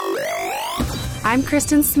I'm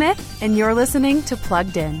Kristen Smith, and you're listening to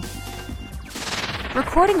Plugged In.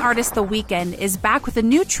 Recording artist The Weeknd is back with a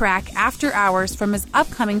new track, After Hours, from his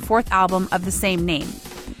upcoming fourth album of the same name.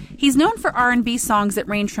 He's known for R&B songs that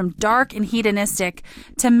range from dark and hedonistic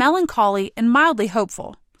to melancholy and mildly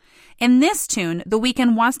hopeful. In this tune, The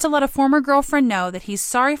Weeknd wants to let a former girlfriend know that he's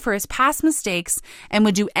sorry for his past mistakes and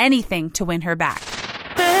would do anything to win her back.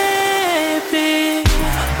 Baby,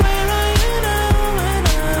 where are you now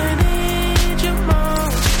when I need you most?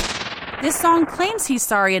 This song claims he's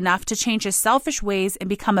sorry enough to change his selfish ways and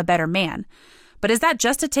become a better man. But is that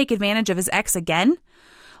just to take advantage of his ex again?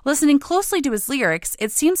 Listening closely to his lyrics,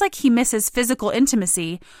 it seems like he misses physical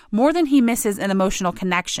intimacy more than he misses an emotional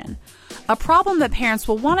connection, a problem that parents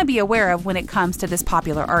will want to be aware of when it comes to this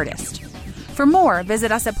popular artist. For more,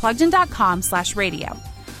 visit us at pluggedin.com/radio.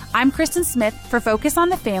 I'm Kristen Smith for Focus on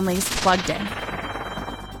the Family's Plugged In.